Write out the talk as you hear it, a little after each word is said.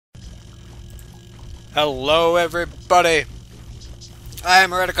Hello, everybody. I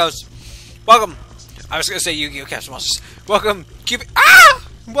am Hereticos. Welcome. I was gonna say Yu-Gi-Oh! Capsule Monsters. Welcome, Cubix.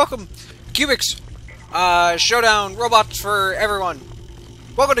 Welcome, Cubix. Showdown robots for everyone.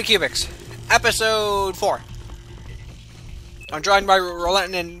 Welcome to Cubix, episode 4. I'm joined by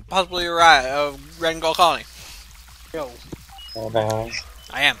Roland and possibly Uriah of Red and Gold Colony. Yo.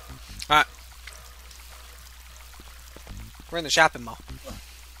 I am. Alright. We're in the shopping mall.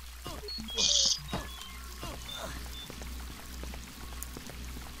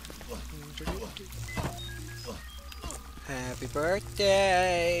 Happy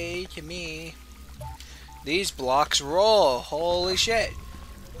birthday to me. These blocks roll. Holy shit.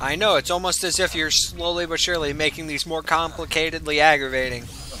 I know, it's almost as if you're slowly but surely making these more complicatedly aggravating.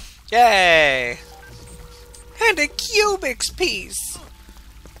 Yay! And a Cubix piece!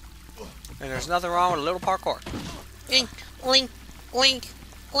 And there's nothing wrong with a little parkour. Link, link, link,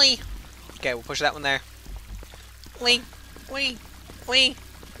 link. Okay, we'll push that one there. Link, link, link,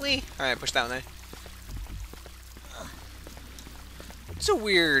 link. Alright, push that one there. It's a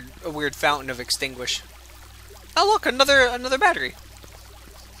weird fountain of extinguish. Oh look, another battery.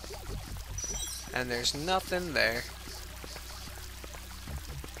 And there's nothing there.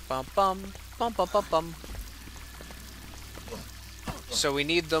 Bum bum bum bum bum bum. So we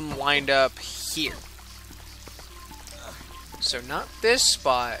need them lined up here. So not this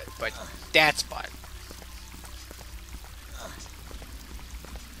spot, but that spot.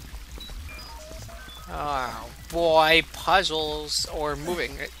 Oh boy, puzzles or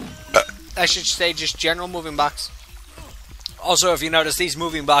moving. I should say just general moving box. Also, if you notice, these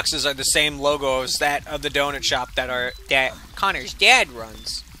moving boxes are the same logo as that of the donut shop that Connor's dad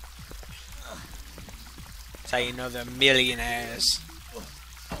runs. That's how you know they're millionaires.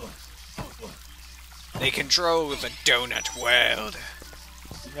 They control the donut world.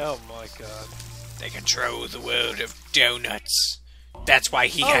 Oh my god. They control the world of donuts. That's why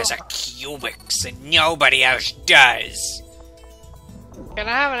he has a Cubix and nobody else does. Can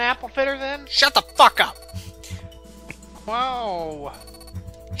I have an apple fitter then? Shut the fuck up! Wow.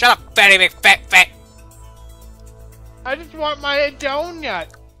 Shut up, fatty McFat. I just want my donut.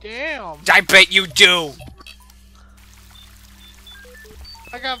 Damn. I bet you do.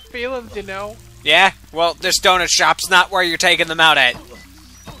 I got feelings, you know. Yeah? Well, this donut shop's not where you're taking them out at.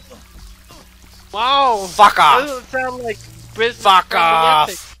 Wow. Fuck off. Doesn't sound like business. Fuck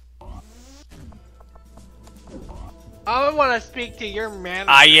off. I want to speak to your manager.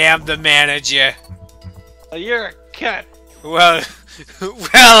 I am the manager. You're a cunt. Well,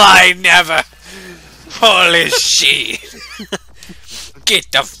 I never. Holy shit.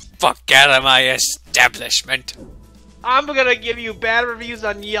 Get the fuck out of my establishment. I'm gonna give you bad reviews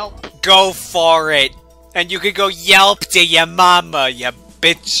on Yelp. Go for it. And you can go Yelp to your mama, you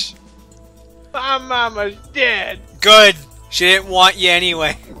bitch. My mama's dead. Good. She didn't want you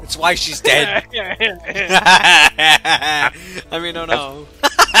anyway. That's why she's dead. I mean, oh no.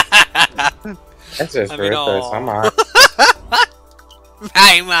 That's just I mean, ruthless. I'm alright.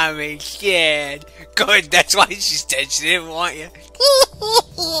 My mommy's dead. Good, that's why she's dead. She didn't want you.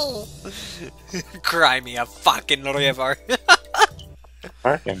 Cry me a fucking river.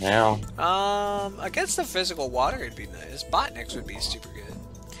 Fucking hell. Against the physical water it'd be nice. Botniks would be super good.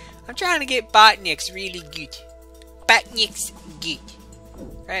 I'm trying to get Botniks really good. Botniks good.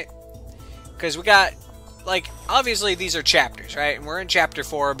 Right? Because we got, like, obviously these are chapters, right? And we're in chapter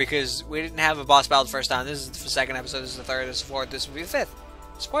 4 because we didn't have a boss battle the first time. This is the second episode, this is the third, this is the fourth, this will be the fifth.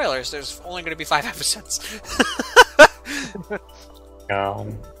 Spoilers, there's only going to be 5 episodes.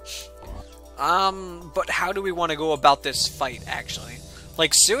 But how do we want to go about this fight, actually?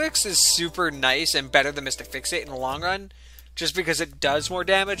 Like, Suix is super nice and better than Mr. Fix-It in the long run, just because it does more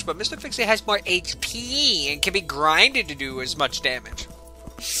damage, but Mr. Fix-It has more HP and can be grinded to do as much damage.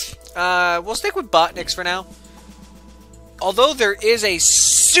 We'll stick with Botniks for now. Although there is a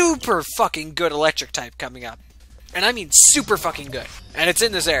super fucking good electric type coming up. And I mean super fucking good. And it's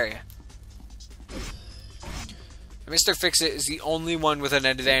in this area. Mr. Fix-It is the only one with an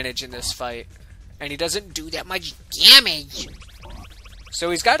advantage in this fight. And he doesn't do that much damage.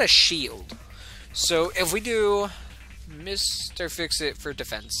 So he's got a shield. So if we do Mr. Fix-It for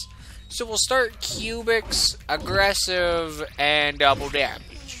defense. So we'll start Cubix, aggressive, and double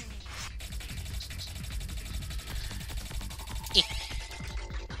damage.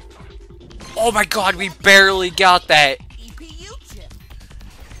 Oh my god, we barely got that.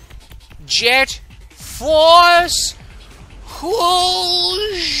 Jet Force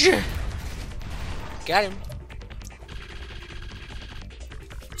Whoosh! Got him.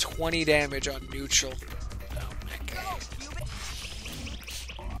 20 damage on neutral. Oh my god.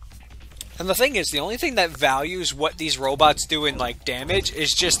 And the thing is, the only thing that values what these robots do in, like, damage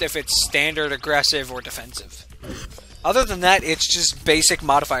is just if it's standard, aggressive, or defensive. Other than that, it's just basic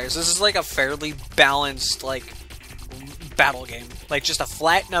modifiers. This is like a fairly balanced, like, battle game. Like, just a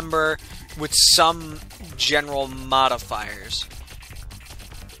flat number with some general modifiers.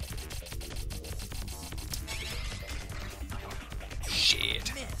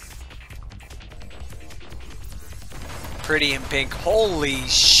 Shit. Pretty in pink. Holy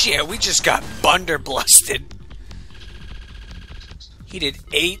shit, we just got bunderblusted. He did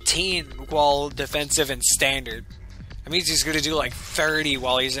 18 while defensive and standard. That means he's gonna do like 30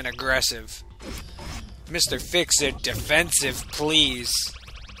 while he's in aggressive. Mr. Fix-It, defensive, please.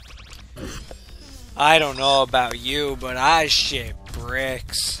 I don't know about you, but I shit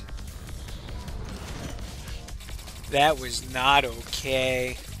bricks. That was not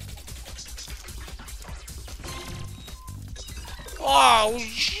okay. Oh,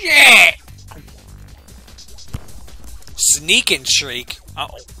 shit! Sneak and shriek.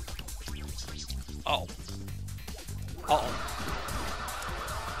 Uh-oh. Uh-oh. Uh-oh.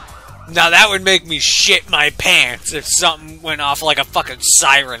 Now that would make me shit my pants if something went off like a fucking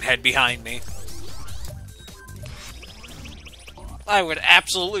siren head behind me. I would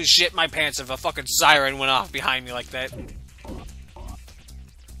absolutely shit my pants if a fucking siren went off behind me like that.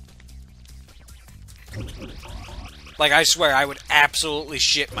 Like, I swear, I would absolutely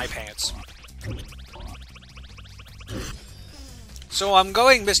shit my pants. So I'm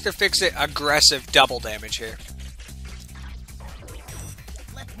going Mr. Fix-It aggressive double damage here.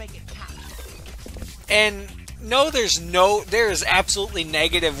 And no, there is absolutely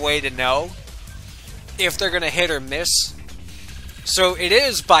negative way to know if they're gonna hit or miss. So it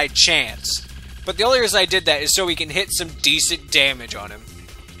is by chance. But the only reason I did that is so we can hit some decent damage on him.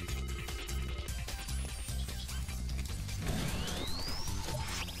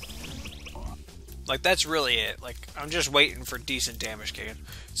 Like, that's really it. Like, I'm just waiting for decent damage kicking.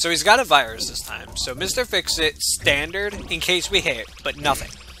 So he's got a virus this time. So Mr. Fix-It, standard, in case we hit, but nothing.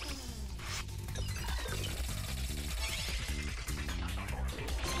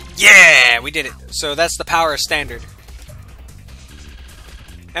 Yeah, we did it. So that's the power of standard.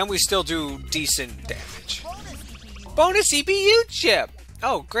 And we still do decent damage. Bonus CPU chip!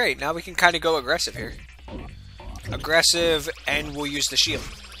 Oh, great. Now we can kind of go aggressive here. Aggressive, and we'll use the shield.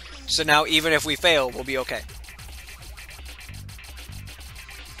 So now, even if we fail, we'll be okay.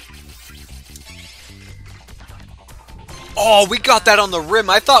 Oh, we got that on the rim.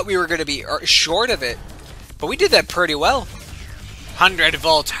 I thought we were going to be short of it. But we did that pretty well.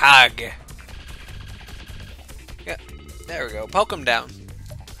 100-volt hug. Yeah, there we go. Poke him down.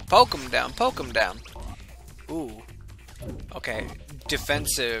 Poke him down. Poke him down. Ooh. Okay.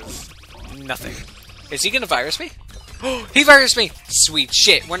 Defensive. Nothing. Is he going to virus me? He virused me! Sweet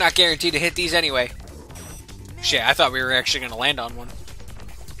shit, we're not guaranteed to hit these anyway. Shit, I thought we were actually gonna land on one.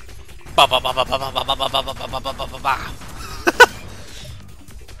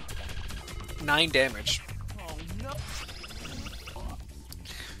 9 damage.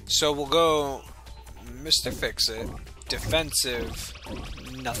 So we'll go Mr. Fix-It, defensive,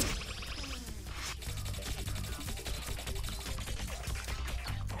 nothing.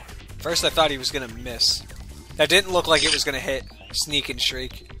 First I thought he was gonna miss. That didn't look like it was going to hit. Sneak and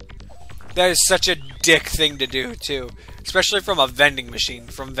shriek. That is such a dick thing to do, too. Especially from a vending machine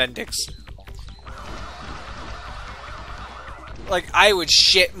from Vendix. Like, I would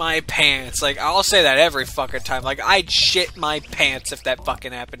shit my pants. Like, I'll say that every fucking time. Like, I'd shit my pants if that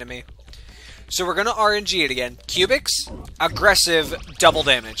fucking happened to me. So we're going to RNG it again. Cubix, aggressive, double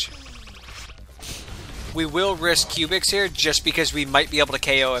damage. We will risk Cubix here just because we might be able to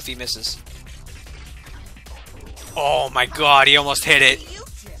KO if he misses. Oh my god, he almost hit it.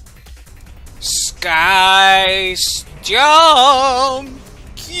 Sky Jump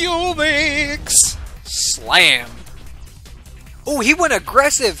Cubix Slam. Oh, he went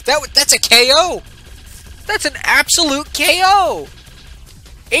aggressive. That's a KO. That's an absolute KO.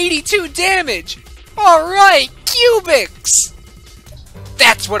 82 damage. Alright, Cubix.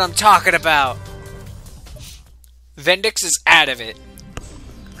 That's what I'm talking about. Vendix is out of it.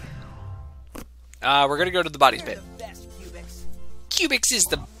 We're gonna go to the bodies bit. Cubix is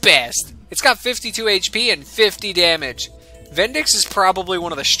the best. It's got 52 HP and 50 damage. Vendix is probably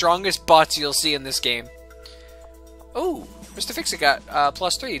one of the strongest bots you'll see in this game. Oh, Mr. Fix-It got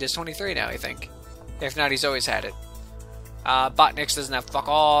 +3. He does 23 now, I think. If not, he's always had it. Botnix doesn't have fuck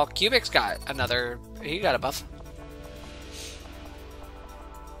all. Cubix got another. He got a buff.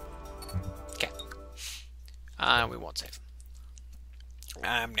 Okay. We won't save.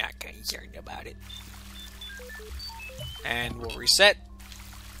 I'm not concerned about it. And we'll reset.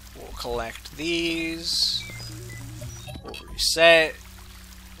 We'll collect these. We'll reset.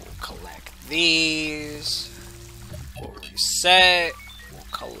 We'll collect these. We'll reset. We'll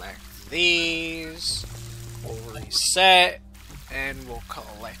collect these. We'll reset. And we'll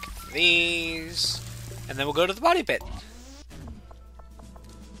collect these. And then we'll go to the body pit.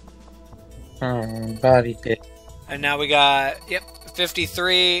 Body pit. And now we got, yep,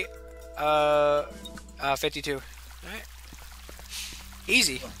 53, 52. Alright.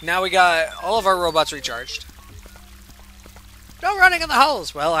 Easy. Now we got all of our robots recharged. No running in the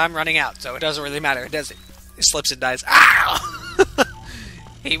holes! Well, I'm running out, so it doesn't really matter, does it? He slips and dies. Ow!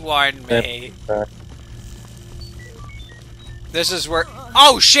 He warned me. This is where...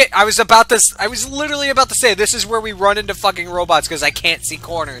 Oh, shit! I was literally about to say, this is where we run into fucking robots, because I can't see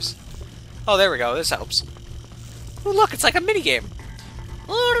corners. Oh, there we go. This helps. Oh, look, it's like a minigame.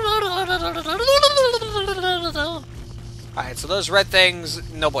 Alright, so those red things,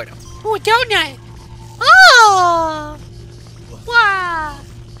 no bueno. Oh, donut! Oh! Wow!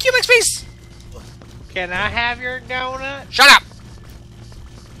 Cubix piece! Can I have your donut? Shut up!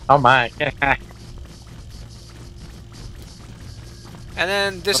 Oh my. And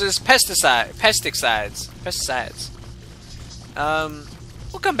then this is pesticides.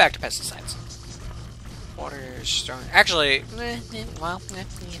 We'll come back to pesticides. Water is strong. Actually, Well, well,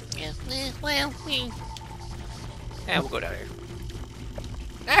 yeah, we'll go down here.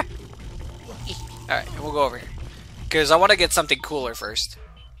 Ah. Alright, and we'll go over here. Because I want to get something cooler first.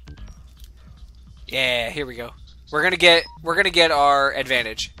 Yeah, here we go. We're gonna get our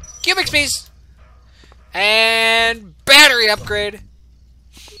advantage. Cubix piece! And battery upgrade.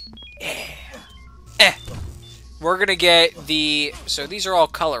 Yeah. We're gonna get the... So these are all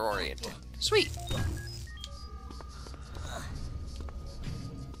color oriented. Sweet.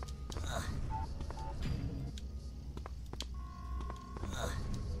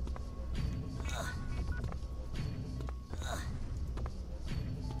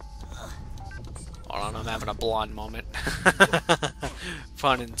 Hold on, I'm having a blonde moment.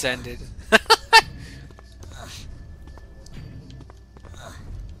 Pun intended.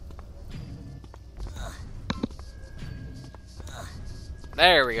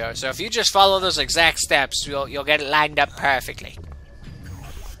 There we go. So if you just follow those exact steps, you'll get it lined up perfectly.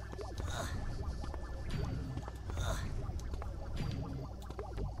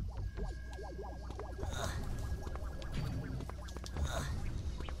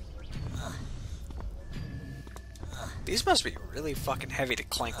 These must be really fucking heavy to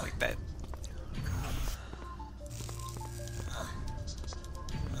clank like that.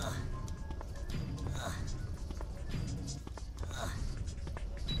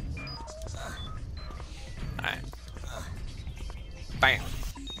 Alright. Bam.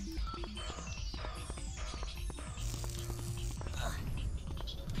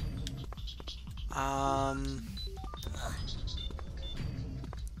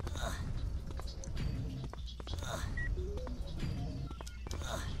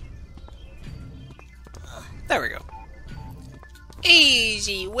 There we go.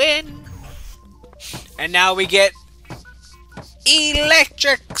 easy win. And now we get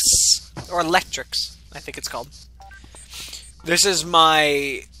electrics. Or electrics, I think it's called. This is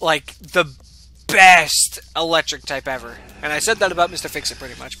my, like, the best electric type ever. And I said that about Mr. Fix-It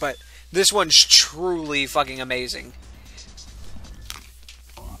pretty much, but this one's truly fucking amazing.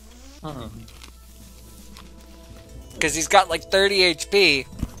 Because he's got like 30 HP,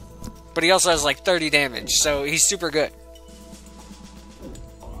 but he also has like 30 damage, so he's super good.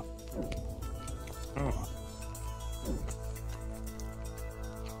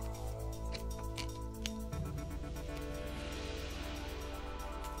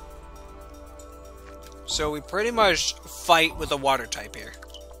 So we pretty much fight with a water type here.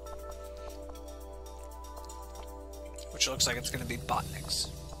 Which looks like it's going to be Botniks.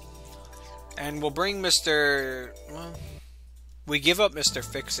 And we'll bring Mr... Well, we give up Mr.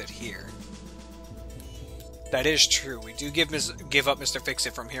 Fix-It here. That is true. We do give up Mr.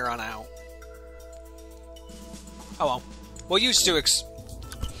 Fix-It from here on out. Oh well. We'll use Cubix.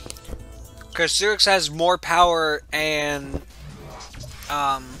 Because Cubix has more power and...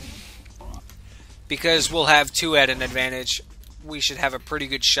 because we'll have 2 at an advantage, we should have a pretty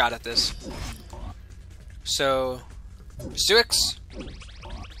good shot at this. So, Cubix,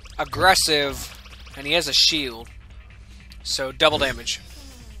 aggressive, and he has a shield, so double damage.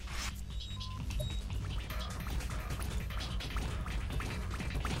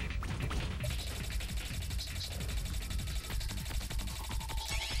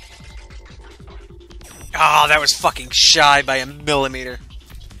 Oh, that was fucking shy by a millimeter.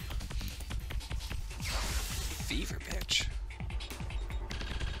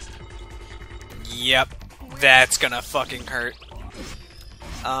 Yep. That's gonna fucking hurt.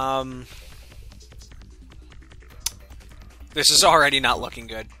 This is already not looking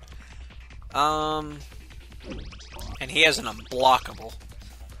good. And he has an unblockable.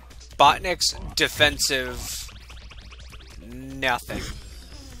 Botnik's defensive... nothing.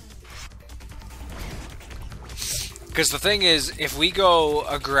 Because the thing is, if we go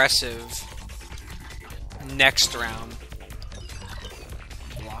aggressive next round...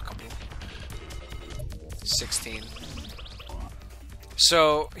 blockable. 16.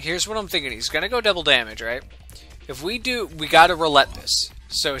 So, here's what I'm thinking. He's gonna go double damage, right? If we do, we gotta roulette this.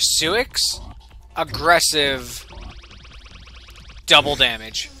 So, Suix, aggressive, double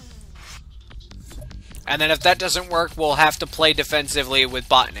damage. And then if that doesn't work, we'll have to play defensively with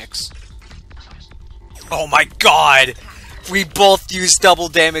Botniks. Oh my god! We both used double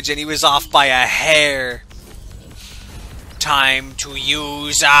damage and he was off by a hair. Time to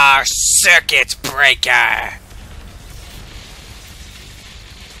use our circuit breaker.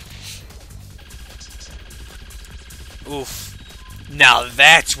 Oof. Now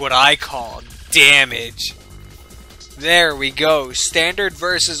that's what I call damage. There we go. Standard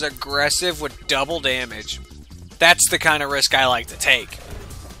versus aggressive with double damage. That's the kind of risk I like to take.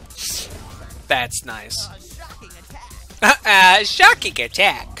 That's nice. Shocking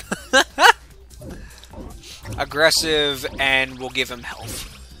attack. Aggressive, and we'll give him health.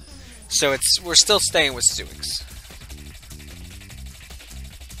 So we're still staying with Suix.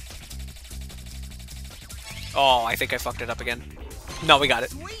 Oh, I think I fucked it up again. No, we got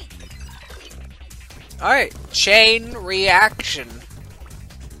it. Alright, chain reaction.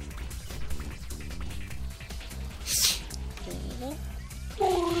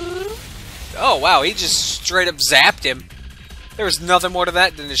 Oh, wow, he just straight up zapped him. There was nothing more to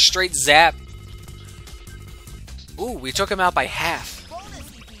that than a straight zap. Ooh, we took him out by half.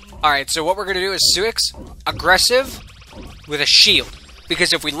 Alright, so what we're going to do is Suix, aggressive, with a shield.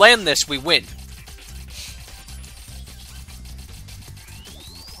 Because if we land this, we win.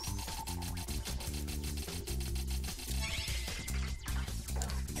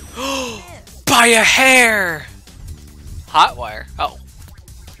 By a hair! Hotwire. Oh.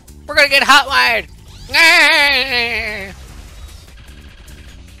 We're gonna get hotwired!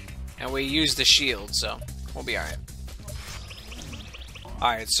 And we use the shield, so we'll be alright.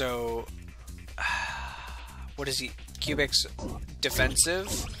 Alright, so... what is he? Cubix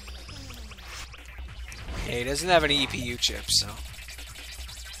defensive? Yeah, he doesn't have any EPU chips, so...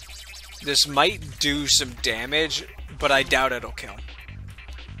 this might do some damage, but I doubt it'll kill.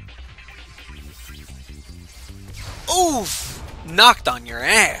 Oof! Knocked on your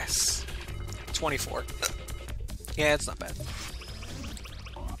ass. 24. Yeah, it's not bad.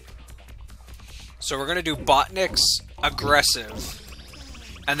 So we're gonna do Botniks aggressive.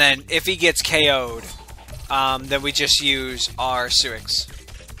 And then if he gets KO'd, then we just use our Suix.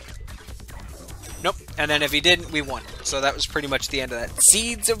 Nope. And then if he didn't, we won. So that was pretty much the end of that.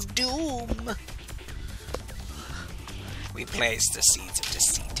 Seeds of Doom! We placed the Seeds of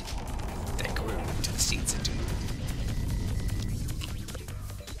Deceit. They grew into the Seeds of Doom.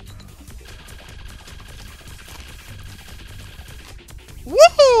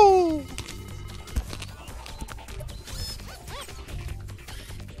 Woohoo!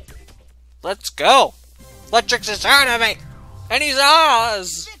 Let's go! Electrix is out of me! And he's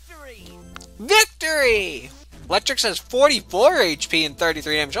ours! Victory! Victory! Electrix has 44 HP and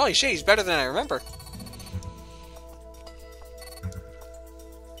 33 damage. Holy shit, he's better than I remember.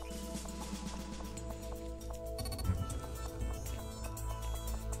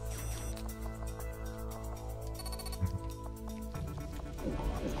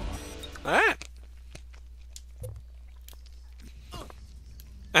 Alright.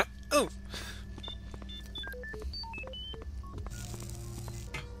 Ooh.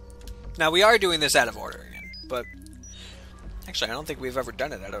 Now, we are doing this out of order again, but... actually, I don't think we've ever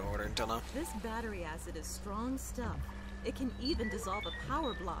done it out of order until now. This battery acid is strong stuff. It can even dissolve a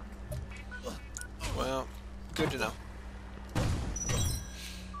power block. Well, good to know.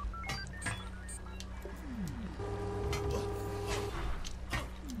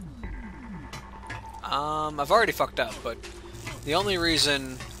 I've already fucked up, but the only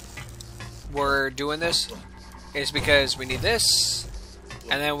reason we're doing this is because we need this,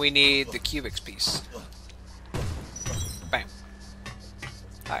 and then we need the Cubix piece. Bam.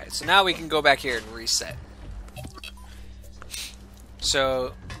 Alright, so now we can go back here and reset.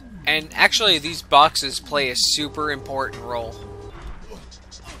 So, and actually these boxes play a super important role.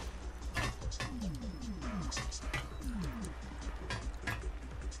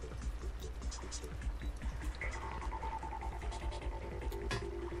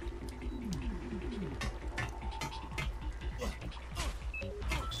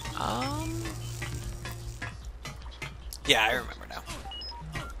 Yeah, I remember now.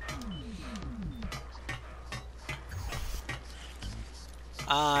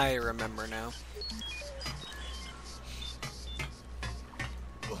 I remember now.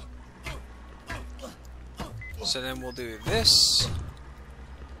 So then we'll do this.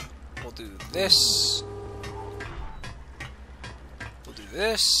 We'll do this. We'll do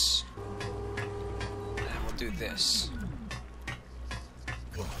this. And we'll do this.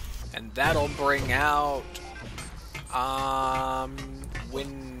 And that'll bring out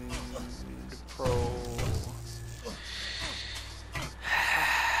Wind Pro.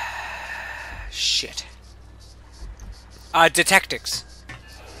 Shit. Detectix.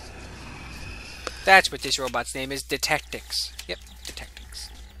 That's what this robot's name is, Detectix. Yep, Detectix.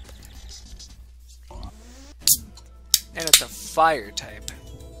 And it's a fire type.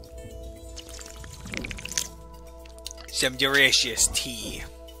 Some Duracious tea.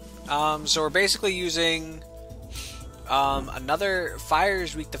 So we're basically using another fire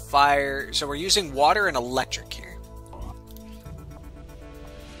is weak to fire. So we're using water and electric here.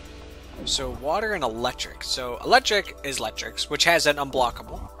 So water and electric. So electric is Electrix, which has an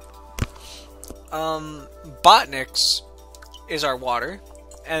unblockable. Botnix is our water.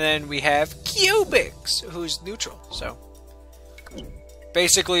 And then we have Cubix, who's neutral. So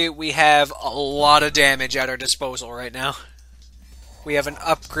basically we have a lot of damage at our disposal right now. We have an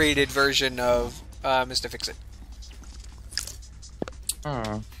upgraded version of Mr. Fix-It.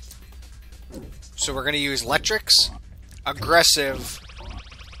 So we're going to use Electrix, Aggressive,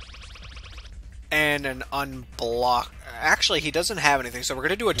 and an Unblock. Actually, he doesn't have anything, so we're going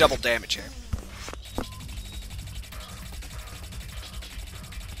to do a double damage here.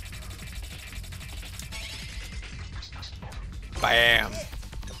 Bam.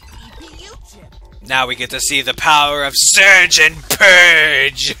 Now we get to see the power of Surge and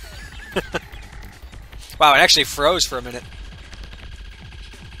Purge! Wow, it actually froze for a minute.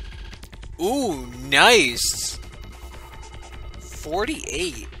 Ooh, nice!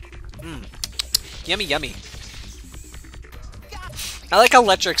 48. Yummy, yummy. I like how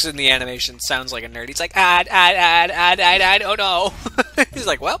Electrix in the animation sounds like a nerd. He's like, oh no. He's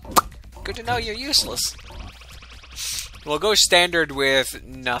like, well, good to know you're useless. We'll go standard with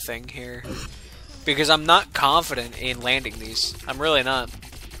nothing here. Because I'm not confident in landing these. I'm really not.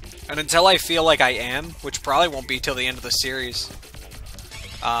 And until I feel like I am, which probably won't be till the end of the series.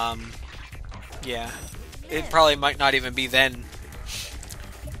 Yeah. It probably might not even be then.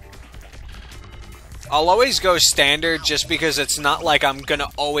 I'll always go standard just because it's not like I'm gonna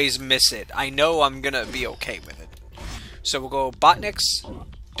always miss it. I know I'm gonna be okay with it. So we'll go Botnix,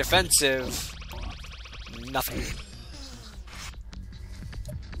 Defensive, nothing.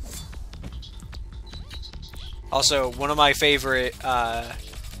 Also, one of my favorite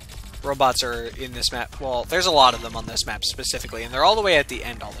robots are in this map. Well, there's a lot of them on this map specifically, and they're all the way at the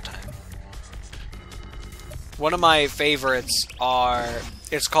end all the time. One of my favorites are...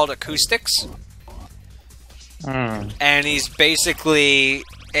 It's called Acoustics. And he's basically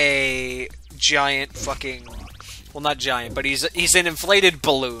a giant fucking... Well, not giant, but he's an inflated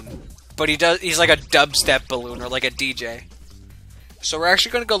balloon. But he's like a dubstep balloon, or like a DJ. So we're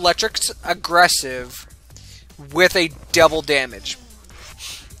actually going to go Electrix Aggressive... with a double damage.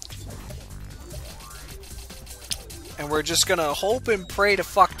 And we're just gonna hope and pray to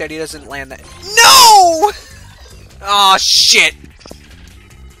fuck that he doesn't land that. No! Aw, shit!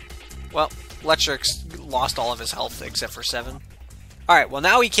 Well, Electrix lost all of his health except for 7. Alright, well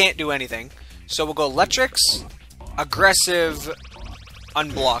now he can't do anything. So we'll go Electrix, Aggressive,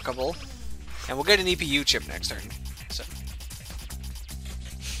 Unblockable, and we'll get an EPU chip next turn. So.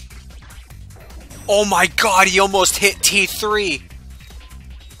 Oh my god, he almost hit T3!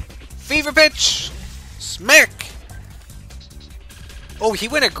 Fever Pitch! Smack! Oh, he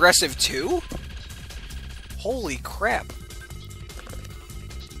went aggressive too? Holy crap.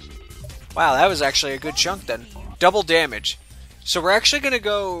 Wow, that was actually a good chunk then. Double damage. So we're actually going to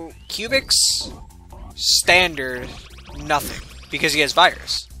go Cubix, Standard, nothing. Because he has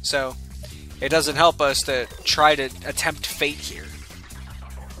Virus. So it doesn't help us to try to attempt Fate here.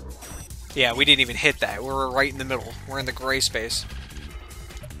 Yeah, we didn't even hit that. We're right in the middle. We're in the gray space.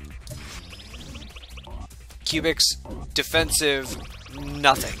 Cubix, defensive,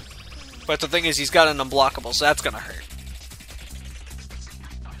 nothing. But the thing is, he's got an unblockable, so that's gonna hurt.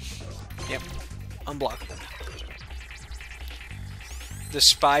 Yep, unblockable. The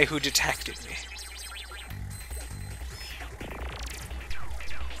spy who detected me.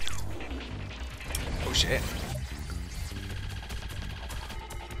 Oh shit.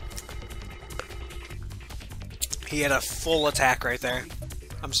 He had a full attack right there.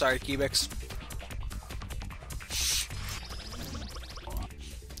 I'm sorry, Cubix.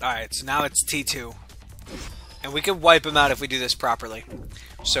 Alright, so now it's T2. And we can wipe him out if we do this properly.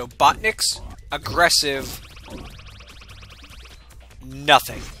 So, Botniks, aggressive,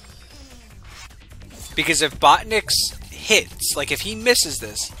 nothing. Because if Botniks hits, like if he misses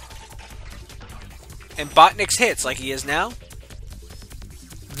this, and Botniks hits like he is now,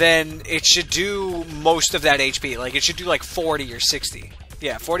 then it should do most of that HP. Like, it should do like 40 or 60.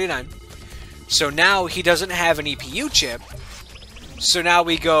 Yeah, 49. So now he doesn't have an EPU chip. So now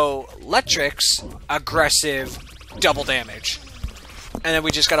we go Electrics, aggressive, double damage. And then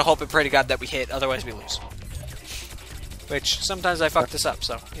we just gotta hope and pray to God that we hit, otherwise we lose. Which, sometimes I fuck this up,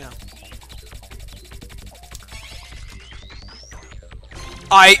 so, you know.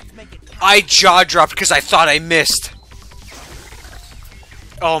 I jaw dropped because I thought I missed.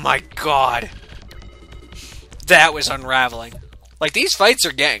 Oh my god. That was unraveling. Like, these fights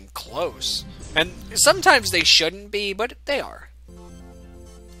are getting close. And sometimes they shouldn't be, but they are.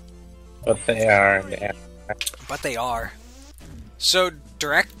 But they are, yeah. But they are. So,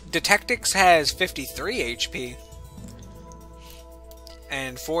 Detectix has 53 HP.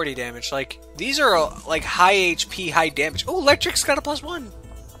 And 40 damage. Like, these are, like, high HP, high damage. Oh, Electric's got a +1.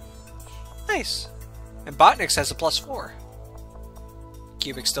 Nice. And Botnix has a +4.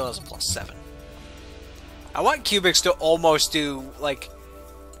 Cubix still has a +7. I want Cubix to almost do, like,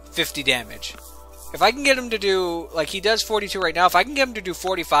 50 damage. If I can get him to do, like, he does 42 right now. If I can get him to do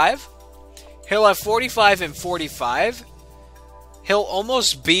 45, he'll have 45 and 45. He'll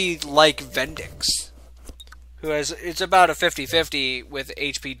almost be like Vendix, who has, it's about a 50-50 with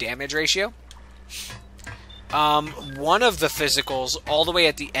HP damage ratio. One of the physicals, all the way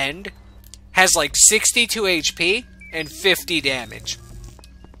at the end, has like 62 HP and 50 damage.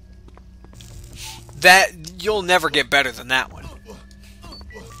 That, you'll never get better than that one.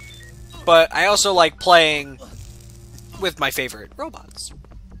 But I also like playing with my favorite robots.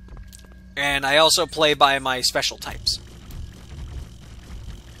 And I also play by my special types.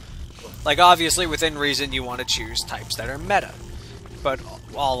 Like, obviously, within reason, you want to choose types that are meta. But,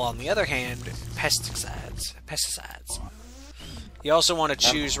 all on the other hand, pesticides. You also want to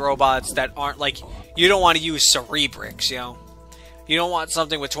choose robots that aren't, like, you don't want to use Cerebrix, you know? You don't want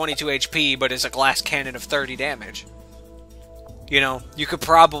something with 22 HP, but is a glass cannon of 30 damage. You know, you could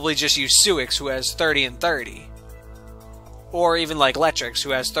probably just use Suix, who has 30 and 30. Or even, like, Electrix, who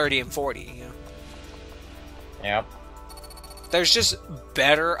has 30 and 40, you know? Yep. There's just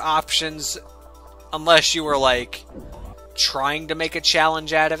better options, unless you were, like, trying to make a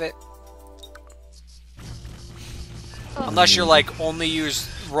challenge out of it. Unless you're, like, only use,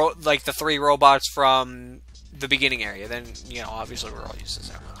 like, the 3 robots from the beginning area, then, you know, obviously we're all using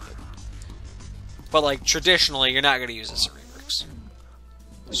Cerebrix. But, like, traditionally, you're not going to use a Cerebrix.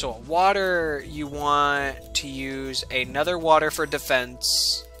 So, a water, you want to use another water for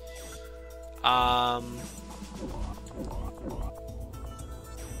defense.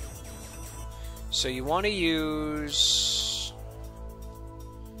 So you want to use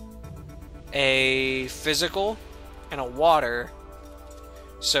a physical and a water.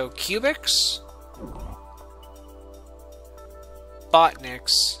 So Cubix,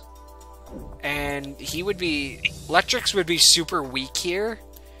 Botnix, and he would be... Electrix would be super weak here,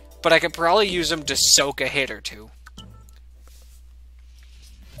 but I could probably use him to soak a hit or two.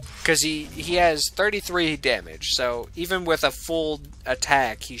 Because he has 33 damage, so even with a full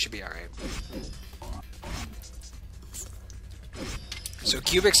attack, he should be alright. So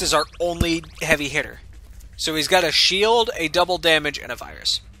Cubix is our only heavy hitter. So he's got a shield, a double damage, and a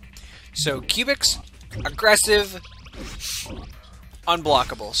virus. So Cubix, aggressive,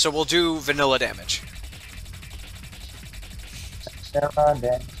 unblockable. So we'll do vanilla damage.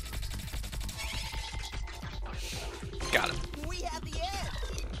 Got him.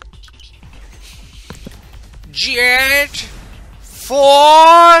 Jet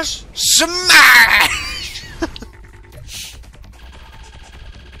Force Smash!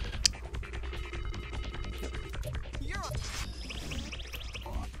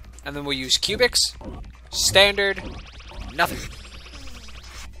 And then we'll use Cubix, standard, nothing.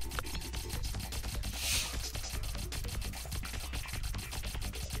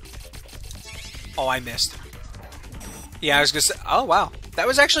 Oh, I missed. Yeah, I was gonna say, oh wow. That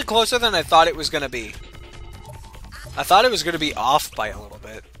was actually closer than I thought it was gonna be. I thought it was gonna be off by a little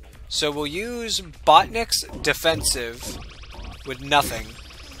bit. So we'll use Botnix defensive with nothing.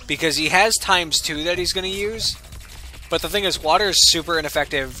 Because he has ×2 that he's gonna use. But the thing is, water is super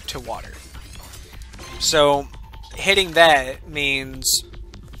ineffective to water. So, hitting that means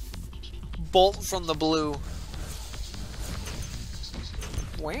bolt from the blue.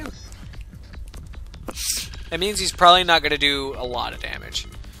 Wow. That means he's probably not going to do a lot of damage.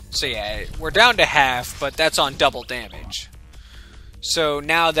 So yeah, we're down to half, but that's on double damage. So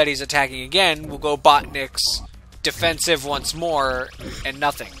now that he's attacking again, we'll go Botnik's defensive once more, and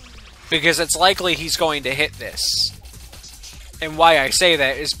nothing. Because it's likely he's going to hit this. And why I say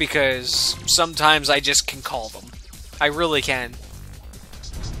that is because sometimes I just can call them. I really can.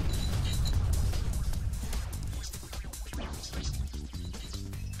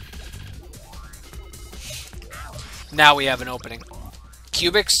 Now we have an opening.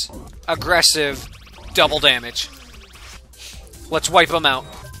 Cubix, aggressive, double damage. Let's wipe him out.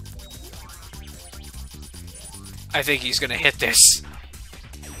 I think he's gonna hit this.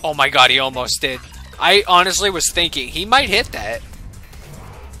 Oh my god, he almost did. I honestly was thinking he might hit that.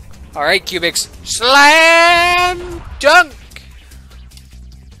 Alright, Cubix. Slam dunk!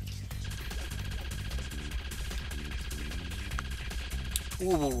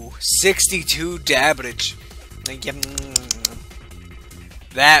 Ooh, 62 damage.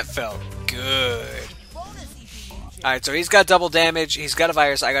 That felt good. Alright, so he's got double damage, he's got a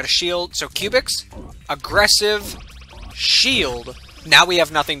virus, I got a shield. So Cubix, aggressive, shield. Now we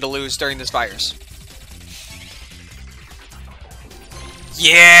have nothing to lose during this virus.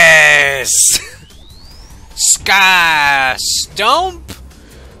 Yes! Sky Stomp!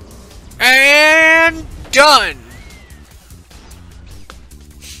 And done!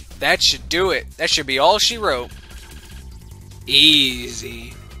 That should do it. That should be all she wrote.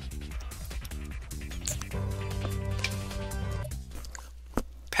 Easy.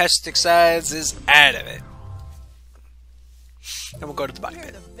 Pesticides is out of it. And we'll go to the body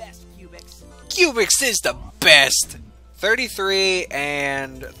bit. Cubix is the best! 33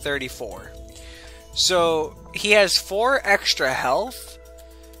 and 34. So, he has 4 extra health,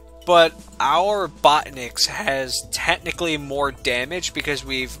 but our Botnix has technically more damage because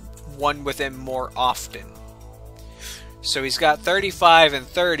we've won with him more often. So he's got 35 and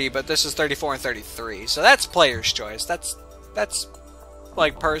 30, but this is 34 and 33. So that's player's choice. That's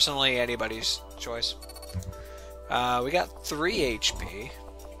like personally anybody's choice. We got 3 HP.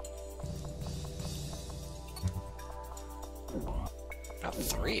 Got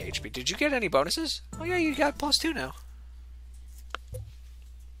 3 HP. Did you get any bonuses? Oh yeah, you got +2 now.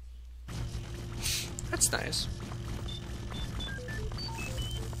 That's nice.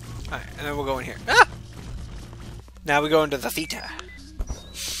 Alright, and then we'll go in here. Ah! Now we go into the Theta.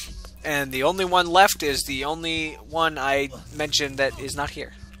 And the only one left is the only one I mentioned that is not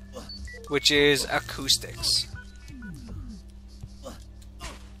here. Which is Acoustics.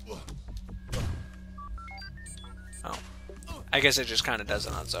 Oh. I guess it just kind of does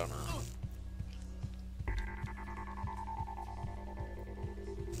it on its own, huh?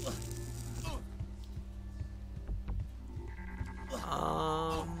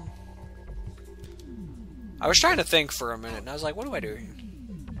 I was trying to think for a minute, and I was like, what do I do here?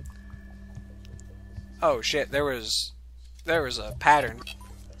 Oh shit, there was a pattern.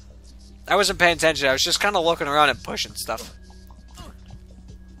 I wasn't paying attention, I was just kind of looking around and pushing stuff.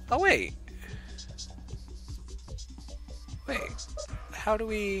 Oh wait. Wait, how do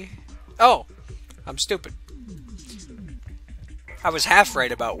we... Oh, I'm stupid. I was half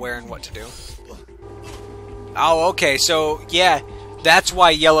right about where and what to do. Oh, okay, so, yeah, that's why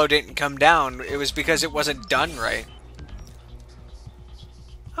yellow didn't come down. It was because it wasn't done right.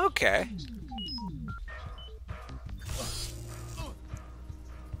 Okay.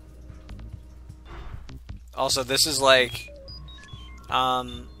 Also, this is like...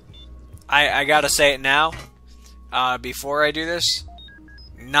 I gotta say it now. Before I do this.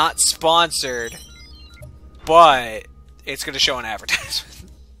 Not sponsored. But it's gonna show an advertisement.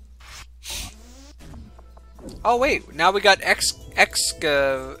 Oh wait, now we got Excavator.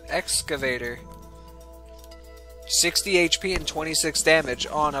 60 HP and 26 damage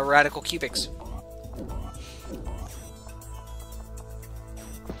on a Radical Cubix.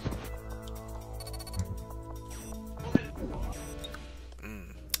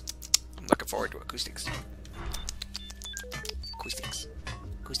 I'm looking forward to Acoustics. Acoustics.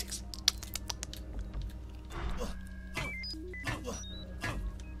 Acoustics.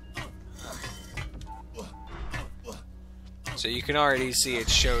 So you can already see it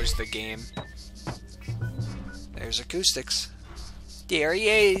shows the game. There's Acoustics. There he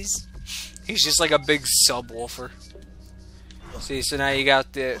is. He's just like a big subwoofer. See, so now you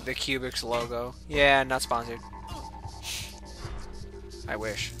got the Cubix logo. Yeah, not sponsored. I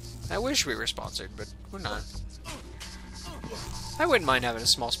wish. I wish we were sponsored, but we're not. I wouldn't mind having a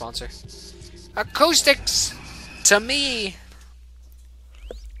small sponsor. Acoustics! To me!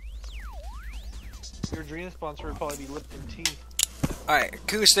 Your dream sponsor would probably be Lipton Tea. Alright,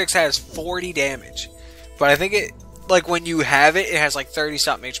 Acoustics has 40 damage. But I think it, like, when you have it, it has like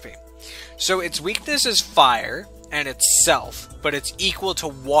 30-something HP. So its weakness is fire, and it's self, but it's equal to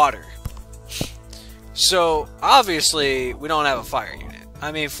water. So, obviously, we don't have a fire unit.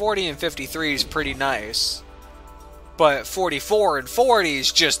 I mean, 40 and 53 is pretty nice. But 44 and 40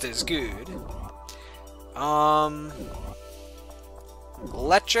 is just as good.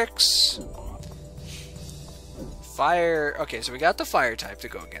 Electrics. Fire. Okay, so we got the fire type to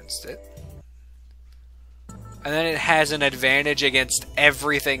go against it. And then it has an advantage against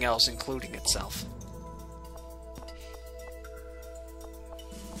everything else, including itself.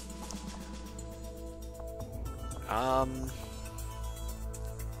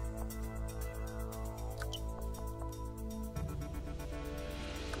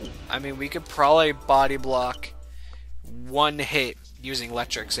 I mean, we could probably body block one hit using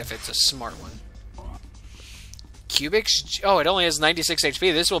electrics if it's a smart one. Cubix? Oh, it only has 96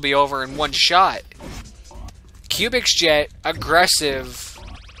 HP. This will be over in one shot. Cubix Jet, aggressive.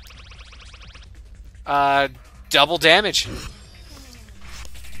 Double damage.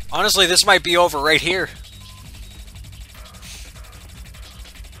 Honestly, this might be over right here.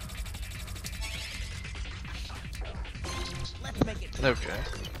 Okay.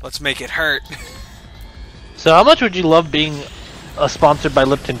 Let's make it hurt. So how much would you love being sponsored by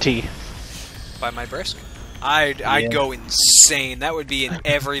Lipton Tea? By my brisk? I'd go insane. That would be in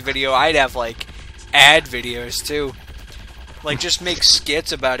every video. I'd have, like, ad videos, too. Like, just make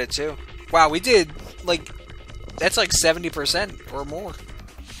skits about it, too. Wow, we did, like, that's like 70% or more.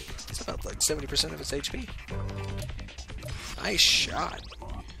 It's about, like, 70% of its HP. Nice shot.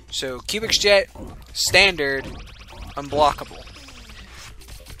 So, Cubix Jet, standard, unblockable.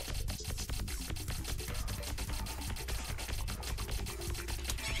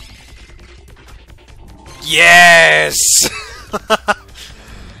 Yes!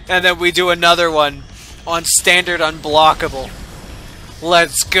 And then we do another one on standard unblockable.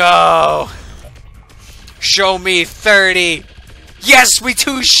 Let's go! Show me 30! Yes, we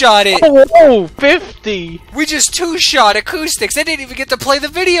two-shot it! Oh, 50! We just two-shot Acoustics. They didn't even get to play the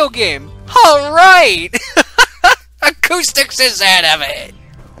video game. Alright! Acoustics is out of it!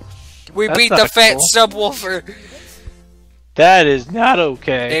 We That's beat the not fat cool. subwoofer. That is not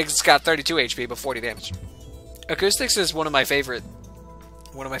okay. It's got 32 HP but 40 damage. Acoustics is one of my favorite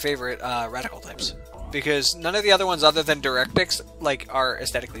radical types, because none of the other ones other than direct picks like are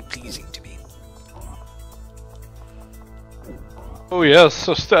aesthetically pleasing to me. Oh yes,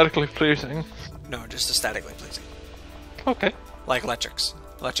 aesthetically pleasing. No, just aesthetically pleasing. Okay. Like Electrics.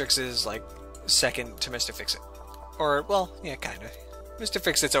 Electrics is like second to Mr. Fix-It. Or, well, yeah, kind of. Mr.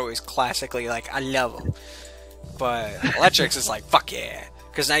 Fix-It's always classically like, I love him. But Electrics is like, fuck yeah.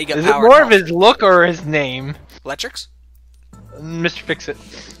 Because now you get Is it power. more of his look or his name? Electrics? Mr. Fix-It.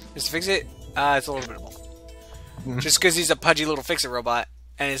 Mr. Fix-It? It's a little bit of both. Just because he's a pudgy little Fix-It robot,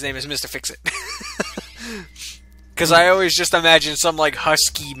 and his name is Mr. Fix-It. Because I always just imagine some, like,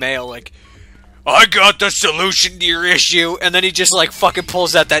 husky male, like, I got the solution to your issue, and then he just, like, fucking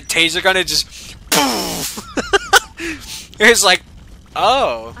pulls out that taser gun and just, poof! It's like,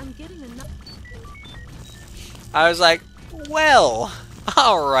 oh. I'm getting enough. I was like, well,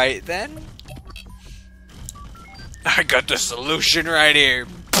 alright then. I got the solution right here.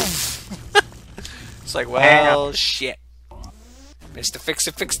 It's like, well, shit. Mr.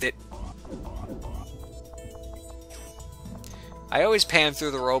 Fix-It fixed it. I always pan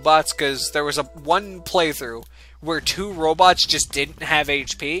through the robots because there was one playthrough where 2 robots just didn't have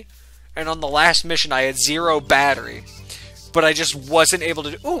HP, and on the last mission I had 0 battery, but I just wasn't able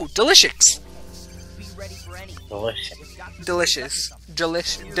to do— ooh, delicious! Delicious.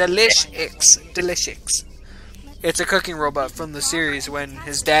 Delicious. It's a cooking robot from the series when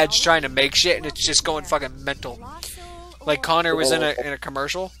his dad's trying to make shit and it's just going fucking mental. Like Connor was in a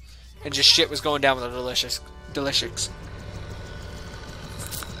commercial and just shit was going down with a delicious.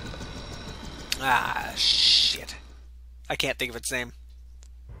 Ah, shit. I can't think of its name.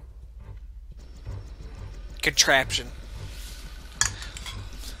 Contraption.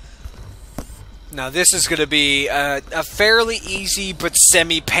 Now this is going to be a fairly easy but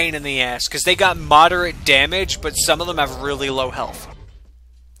semi-pain in the ass, because they got moderate damage, but some of them have really low health.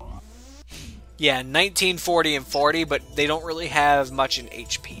 Yeah, 19, 40, and 40, but they don't really have much in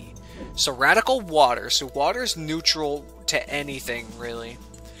HP. So Radical Water. So water's neutral to anything, really,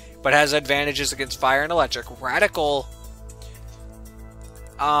 but has advantages against fire and electric. Radical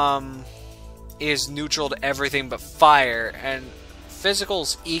is neutral to everything but fire, and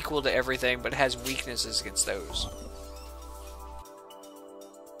physical's equal to everything, but has weaknesses against those.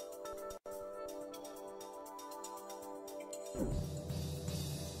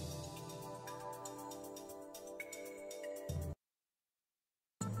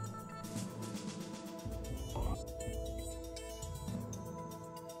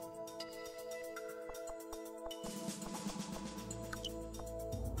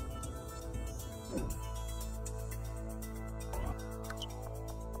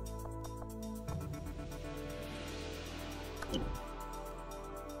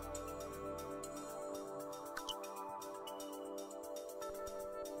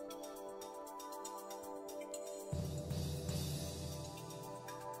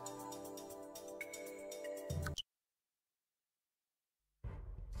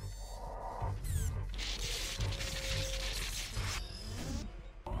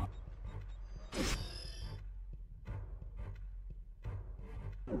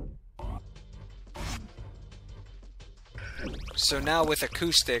 So now with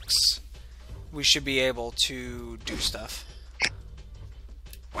acoustics, we should be able to do stuff.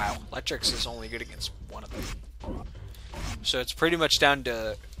 Wow, electrics is only good against one of them. So it's pretty much down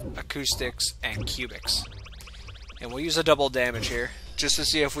to acoustics and Cubix. And we'll use a double damage here, just to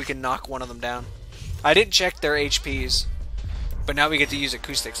see if we can knock one of them down. I didn't check their HPs, but now we get to use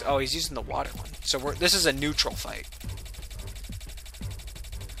acoustics. Oh, he's using the water one. So this is a neutral fight.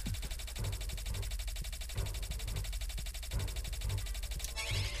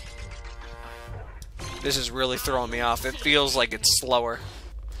 This is really throwing me off. It feels like it's slower.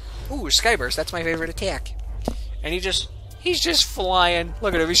 Ooh, Skyburst, that's my favorite attack. And he's just flying.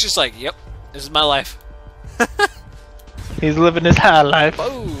 Look at him, he's just like, yep, this is my life. He's living his high life.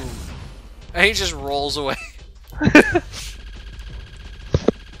 Boom! And he just rolls away.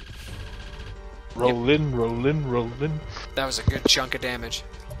 Rolling, rolling, rolling. That was a good chunk of damage.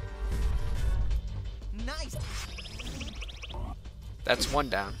 Nice. That's one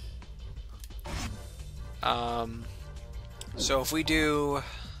down. So if we do...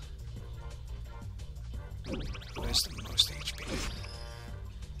 Who has the most HP?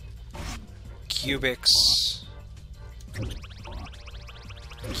 Cubix.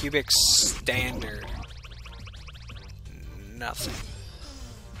 Cubix standard. Nothing.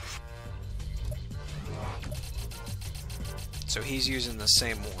 So he's using the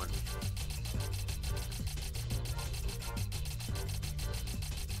same one.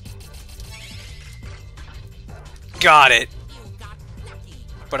 Got it!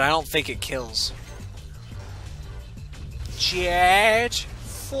 But I don't think it kills. Jet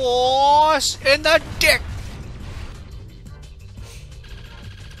force in the dick!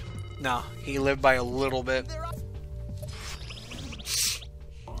 No, he lived by a little bit.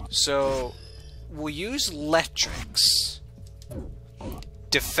 So, we'll use electrics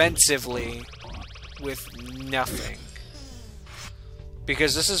defensively with nothing.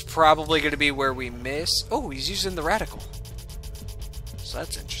 Because this is probably going to be where we miss. Oh, he's using the radical. So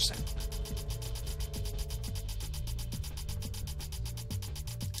that's interesting.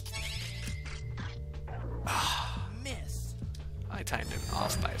 Miss. I timed it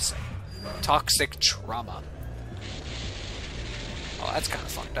off by a second. Toxic trauma. Oh, that's kind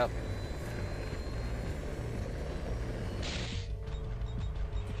of fucked up.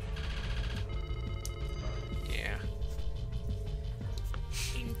 Yeah.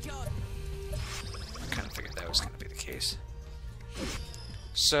 I kind of figured that was going to be the case.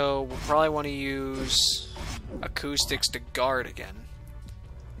 So, we'll probably want to use acoustics to guard again.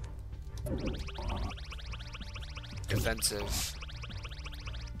 Defensive.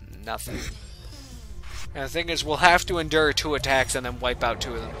 Nothing. And the thing is, we'll have to endure 2 attacks and then wipe out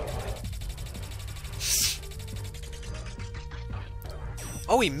 2 of them.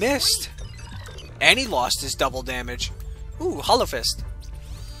 Oh, he missed! And he lost his double damage. Ooh, Hollow Fist.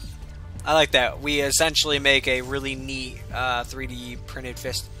 I like that. We essentially make a really neat 3D printed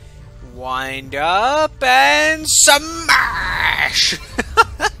fist. Wind up and smash!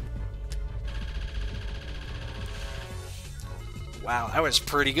 Wow, that was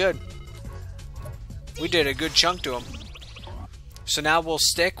pretty good. We did a good chunk to him. So now we'll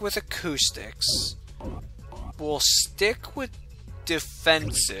stick with acoustics. We'll stick with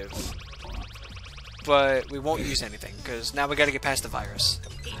defensive. But we won't use anything, because now we gotta get past the virus.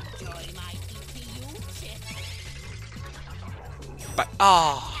 But,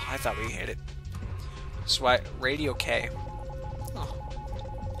 oh, I thought we hit it. So Radio K. Oh.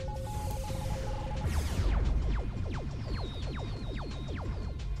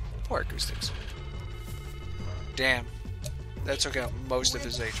 Poor acoustics. Damn. That took out most of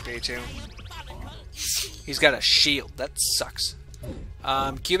his HP too. He's got a shield. That sucks.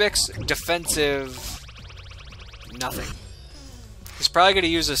 Cubix, defensive, nothing. He's probably going to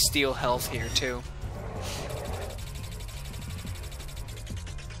use a steel health here too.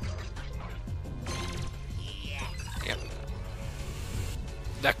 Yep.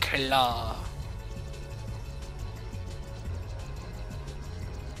 The claw.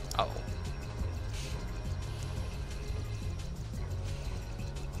 Oh.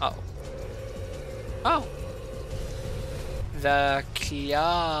 Oh. Oh. The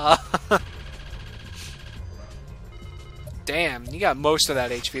claw. Damn, you got most of that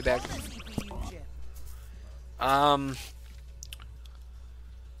HP back.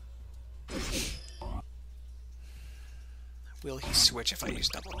 Will he switch if I use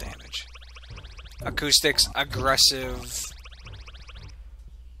double damage? Acoustics, aggressive,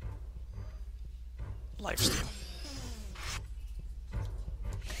 lifesteal.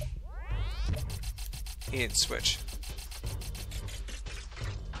 He didn't switch.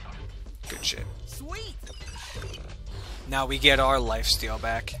 Good shit. Sweet. Now we get our lifesteal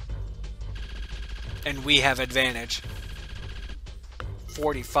back. And we have advantage.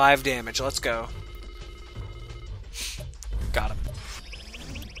 45 damage. Let's go. Got him.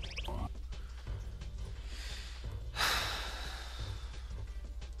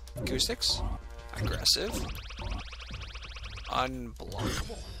 Acoustics. Aggressive.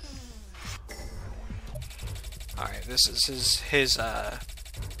 Unblockable. Alright, this is his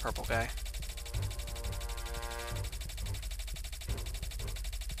purple guy.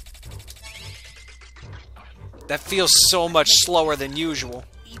 That feels so much slower than usual.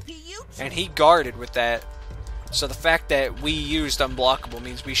 And he guarded with that. So the fact that we used unblockable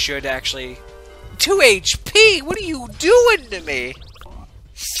means we should actually... 2 HP! What are you doing to me?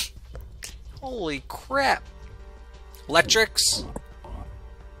 Holy crap. Electrics.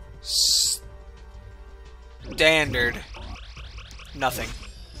 Standard. Nothing.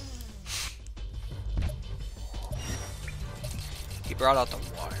 He brought out the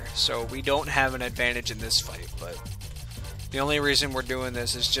water, so we don't have an advantage in this fight, but the only reason we're doing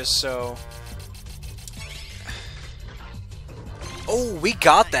this is just so... Oh, we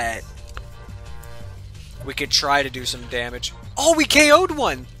got that! We could try to do some damage. Oh, we KO'd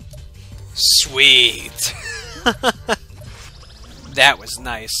one! Sweet! That was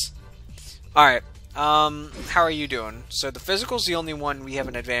nice. Alright, how are you doing? So the physical's the only one we have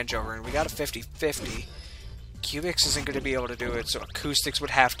an advantage over, and we got a 50-50. Cubix isn't going to be able to do it, so acoustics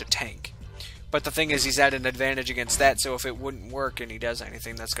would have to tank. But the thing is, he's at an advantage against that, so if it wouldn't work and he does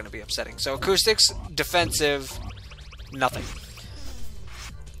anything, that's going to be upsetting. So acoustics, defensive, nothing.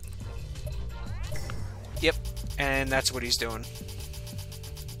 Yep, and that's what he's doing.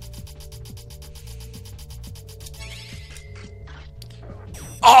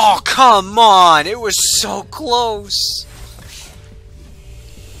 Oh, come on! It was so close!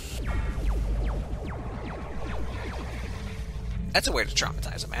 That's a way to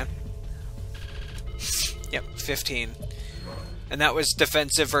traumatize a man. Yep, 15. And that was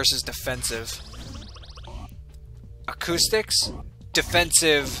defensive versus defensive. Acoustics,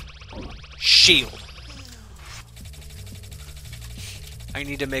 defensive, shield. I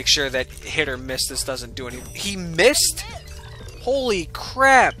need to make sure that hit or miss this doesn't do anything. He missed? Holy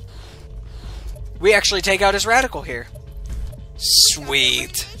crap! We actually take out his radical here.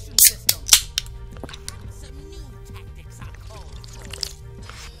 Sweet.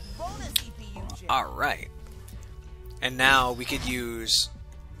 Alright. And now we could use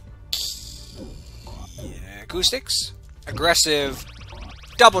acoustics, aggressive,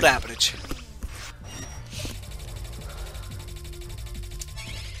 double damage.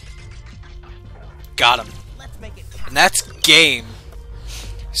 Got him. And that's game.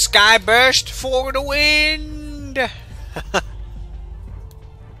 Sky burst for the wind.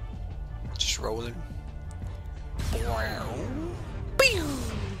 Just rolling.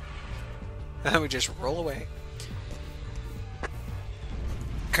 And we just roll away.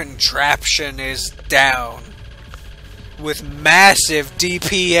 Contraption is down. With massive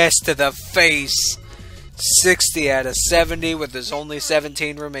DPS to the face. 60 out of 70 with there's only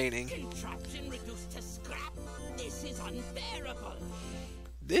 17 remaining.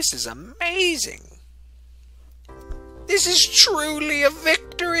 This is amazing. This is truly a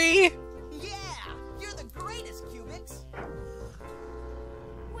victory. Yeah, you're the greatest, Cubix.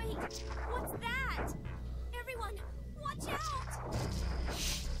 Wait, what's that? Everyone, watch out!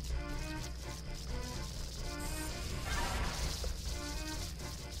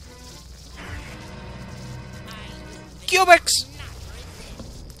 Cubix!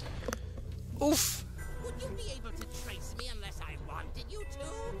 Oof. Would you be able to trace me unless I wanted you to?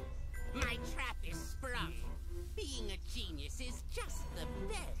 My trap is sprung. Being a genius is just the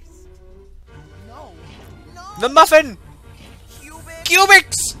best. No, no. The muffin! Cubix.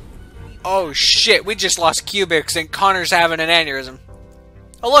 Cubix! Oh shit, we just lost Cubix and Connor's having an aneurysm.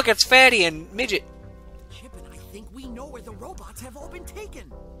 Oh look, it's Fatty and Midget. Chip and I think we know where the robots have all been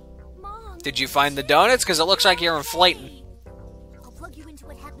taken. Mom! Did you find the donuts? Because it looks like you're inflating. I'll plug you into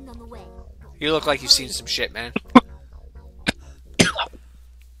what happened on the way. You look like you've seen some shit, man.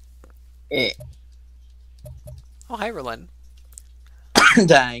 Oh, hi, Roland.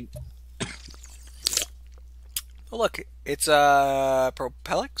 Dang. Oh, look. It's,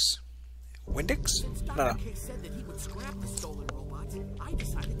 Propellix? Windix? Since No, Dr. no. K said that he would scrap the stolen robots, I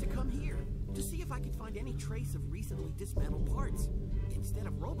decided to come here to see if I could find any trace of recently dismantled parts. Instead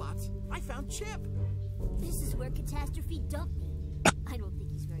of robots, I found Chip. This is where Catastrophe dumped me. I don't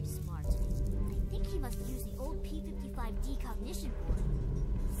think he's very smart. I think he must use the old P-55 decognition board. He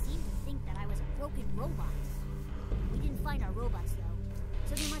seemed to think that I was a broken robot. We didn't find our robots, though.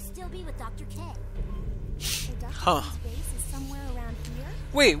 So they must still be with Dr. K. So Dr. Huh. K's base is somewhere around here?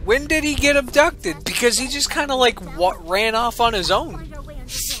 Wait, when did he get abducted? Because he just kind of like ran off on his own. Find our way underground.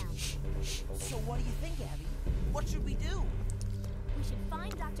 So what do you think, Abby? What should we do? We should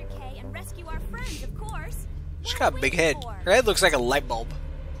find Dr. K and rescue our friends, of course. She's What got are a we big waiting head. for? Her head looks like a light bulb.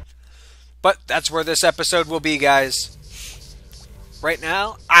 But that's where this episode will be, guys. Right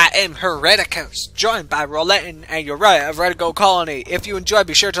now, I am Hereticus, joined by Rolettin and Uriah of Retico Colony. If you enjoy,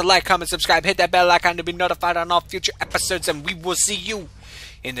 be sure to like, comment, subscribe, hit that bell icon to be notified on all future episodes, and we will see you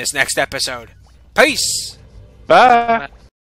in this next episode. Peace! Bye.